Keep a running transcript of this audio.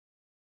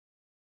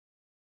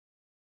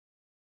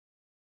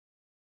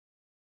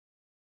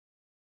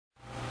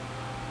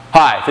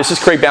Hi, this is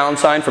Craig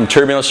Ballantyne from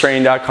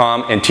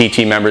turbulencetraining.com and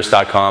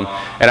ttmembers.com,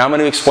 and I'm going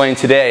to explain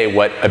today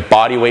what a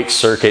bodyweight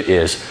circuit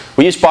is.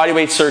 We use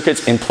bodyweight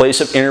circuits in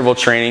place of interval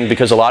training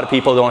because a lot of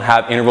people don't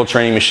have interval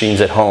training machines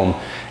at home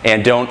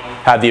and don't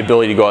have the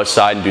ability to go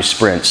outside and do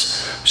sprints.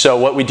 So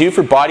what we do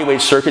for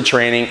bodyweight circuit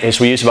training is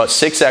we use about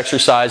 6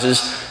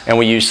 exercises, and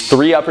we use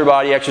 3 upper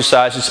body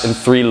exercises and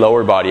 3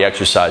 lower body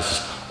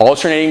exercises,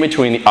 alternating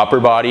between the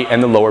upper body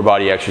and the lower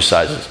body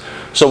exercises.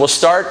 So we'll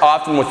start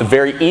often with a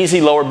very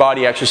easy lower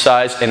body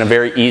exercise and a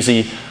very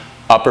easy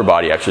upper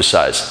body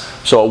exercise.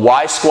 So a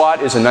Y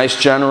squat is a nice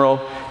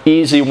general,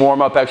 easy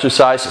warm-up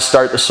exercise to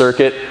start the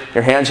circuit.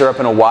 Your hands are up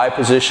in a Y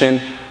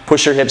position,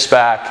 push your hips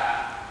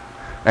back,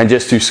 and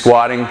just do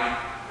squatting.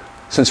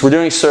 Since we're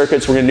doing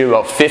circuits, we're going to do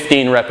about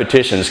 15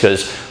 repetitions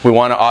because we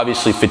want to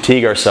obviously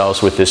fatigue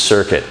ourselves with this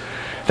circuit.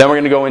 Then we're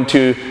going to go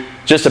into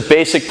just a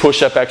basic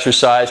push-up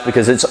exercise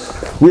because it's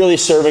really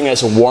serving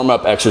as a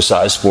warm-up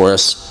exercise for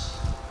us.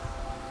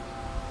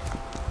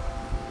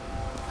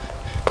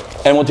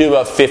 And we'll do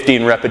about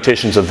 15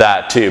 repetitions of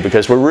that too,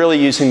 because we're really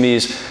using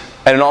these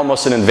at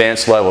almost an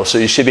advanced level. So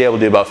you should be able to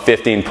do about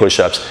 15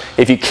 push-ups.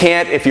 If you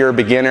can't, if you're a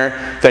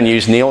beginner, then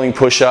use kneeling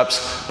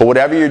push-ups. But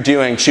whatever you're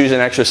doing, choose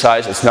an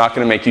exercise that's not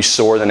going to make you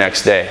sore the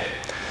next day.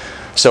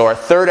 So our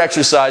third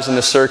exercise in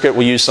the circuit,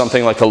 we'll use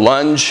something like a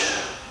lunge,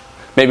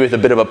 maybe with a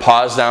bit of a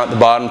pause down at the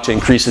bottom to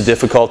increase the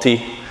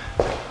difficulty.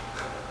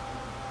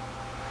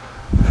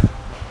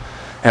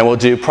 And we'll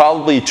do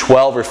probably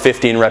 12 or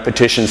 15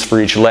 repetitions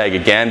for each leg,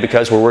 again,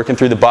 because we're working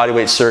through the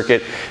bodyweight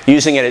circuit,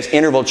 using it as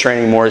interval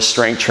training more as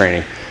strength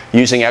training,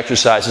 using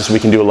exercises we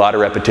can do a lot of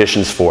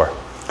repetitions for.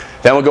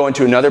 Then we'll go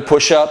into another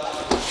push-up.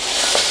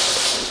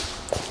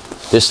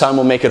 This time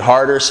we'll make it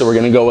harder, so we're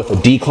going to go with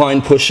a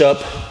decline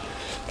push-up.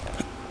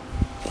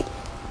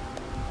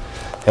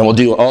 And we'll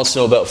do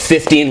also about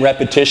 15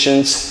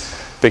 repetitions,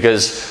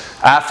 because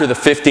after the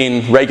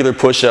 15 regular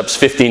push-ups,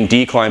 15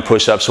 decline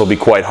push-ups will be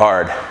quite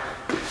hard.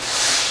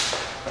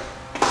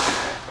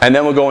 And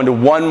then we'll go into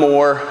one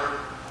more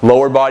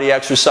lower body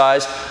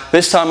exercise.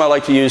 This time I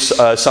like to use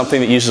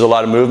something that uses a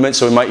lot of movement,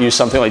 so we might use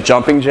something like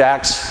jumping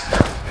jacks.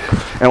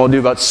 And we'll do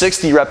about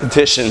 60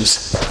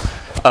 repetitions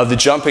of the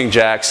jumping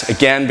jacks,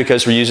 again,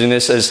 because we're using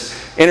this as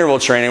interval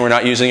training, we're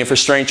not using it for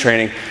strength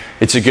training.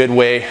 It's a good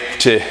way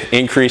to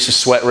increase the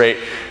sweat rate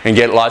and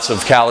get lots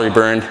of calorie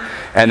burn.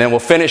 And then we'll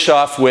finish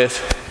off with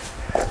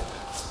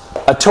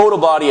a total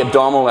body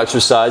abdominal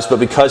exercise, but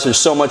because there's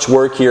so much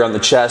work here on the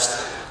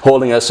chest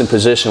holding us in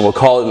position, we'll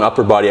call it an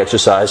upper body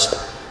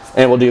exercise,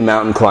 and we'll do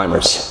mountain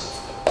climbers.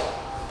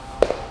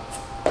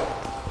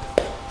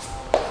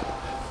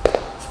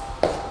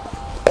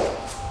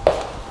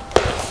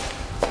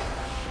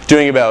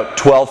 Doing about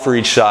 12 for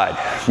each side,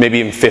 maybe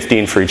even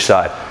 15 for each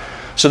side.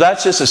 So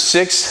that's just a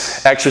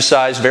 6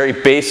 exercise, very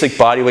basic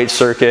bodyweight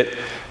circuit,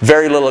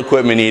 very little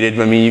equipment needed.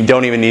 I mean, you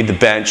don't even need the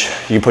bench.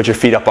 You can put your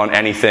feet up on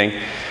anything.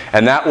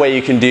 And that way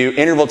you can do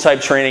interval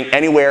type training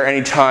anywhere,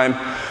 anytime.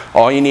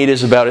 All you need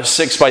is about a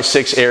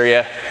 6x6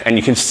 area, and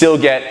you can still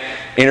get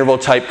interval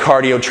type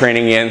cardio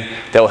training in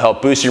that will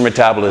help boost your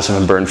metabolism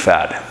and burn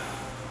fat.